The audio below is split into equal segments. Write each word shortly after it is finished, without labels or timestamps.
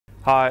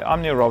Hi,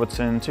 I'm Neil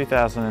Robertson,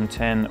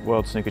 2010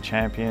 World Snooker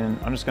Champion.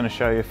 I'm just going to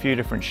show you a few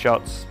different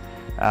shots,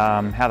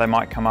 how they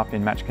might come up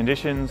in match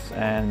conditions,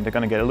 and they're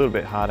going to get a little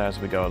bit harder as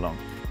we go along.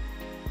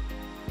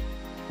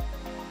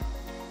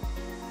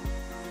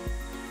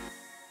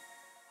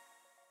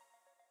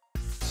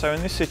 So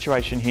in this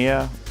situation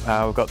here,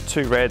 we've got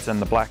two reds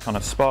and the black on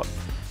a spot.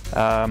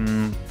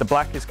 The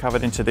black is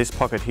covered into this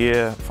pocket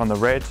here from the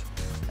red,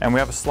 and we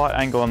have a slight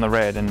angle on the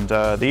red, and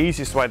the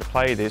easiest way to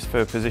play this for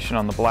a position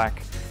on the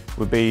black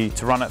would be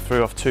to run it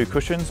through off two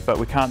cushions, but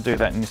we can't do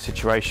that in this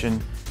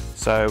situation.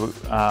 So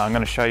I'm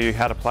going to show you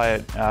how to play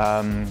it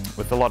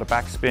with a lot of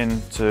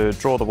backspin to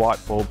draw the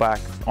white ball back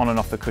on and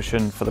off the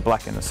cushion for the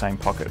black in the same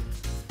pocket.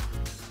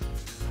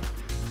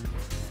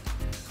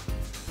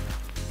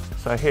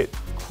 So hit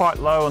quite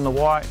low on the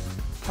white,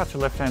 touch the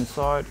left hand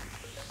side.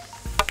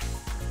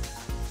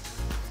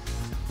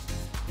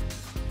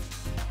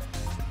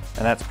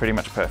 And that's pretty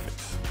much perfect.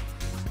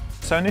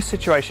 So in this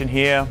situation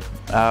here,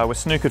 we're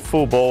snookered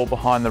full ball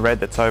behind the red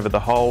that's over the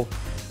hole.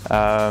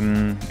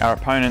 Our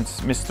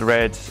opponent's missed the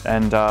red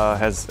and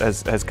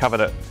has covered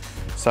it.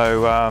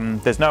 So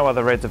there's no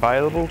other reds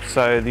available,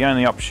 so the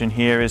only option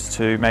here is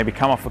to maybe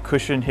come off a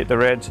cushion, hit the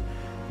red,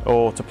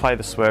 or to play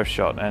the swerve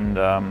shot. And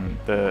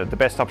the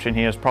best option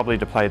here is probably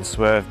to play the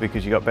swerve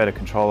because you've got better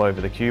control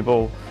over the cue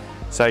ball.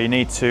 So you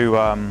need to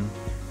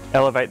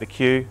elevate the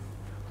cue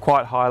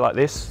quite high like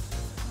this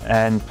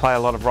and play a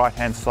lot of right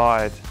hand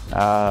side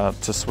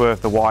to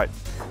swerve the white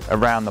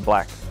around the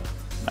black.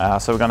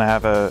 So we're going to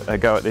have a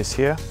go at this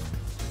here.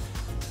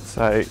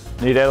 So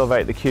you need to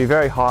elevate the cue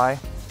very high,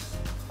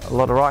 a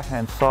lot of right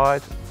hand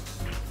side.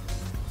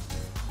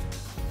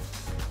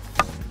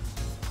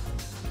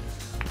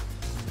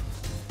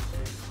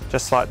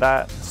 Just like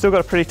that. Still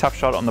got a pretty tough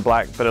shot on the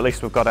black, but at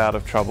least we've got out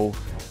of trouble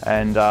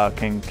and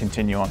can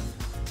continue on.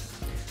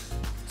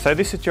 So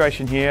this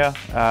situation here,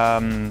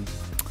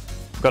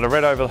 we've got a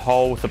red over the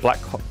hole with the black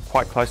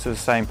quite close to the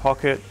same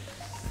pocket.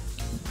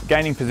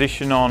 Gaining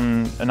position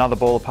on another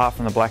ball apart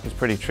from the black is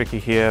pretty tricky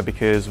here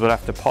because we'll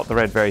have to pot the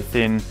red very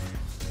thin,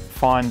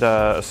 find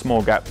a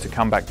small gap to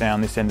come back down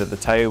this end of the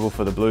table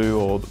for the blue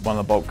or one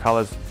of the bulk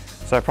colours.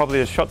 So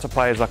probably a shot to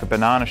play is like a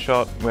banana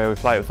shot where we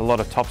play it with a lot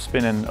of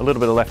topspin and a little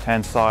bit of left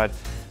hand side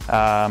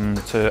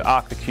to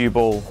arc the cue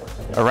ball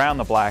around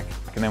the black,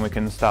 and then we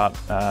can start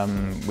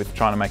with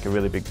trying to make a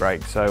really big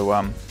break. So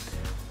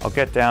I'll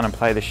get down and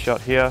play this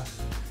shot here.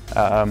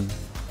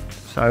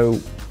 So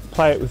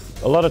play it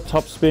with a lot of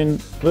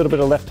topspin, a little bit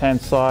of left hand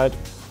side,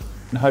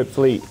 and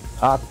hopefully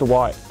arc the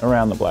white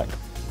around the black.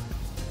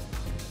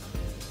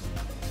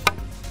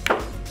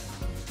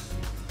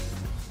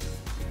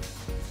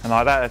 And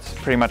like that, it's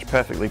pretty much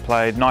perfectly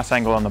played. Nice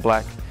angle on the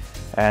black,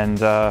 and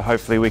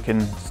hopefully we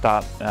can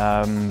start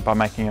by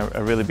making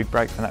a really big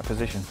break from that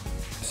position.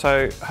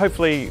 So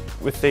hopefully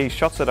with these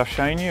shots that I've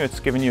shown you,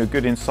 it's given you a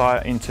good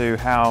insight into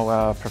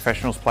how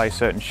professionals play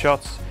certain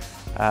shots,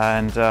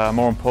 and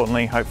more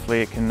importantly,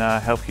 hopefully it can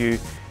help you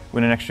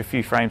win an extra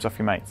few frames off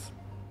your mates.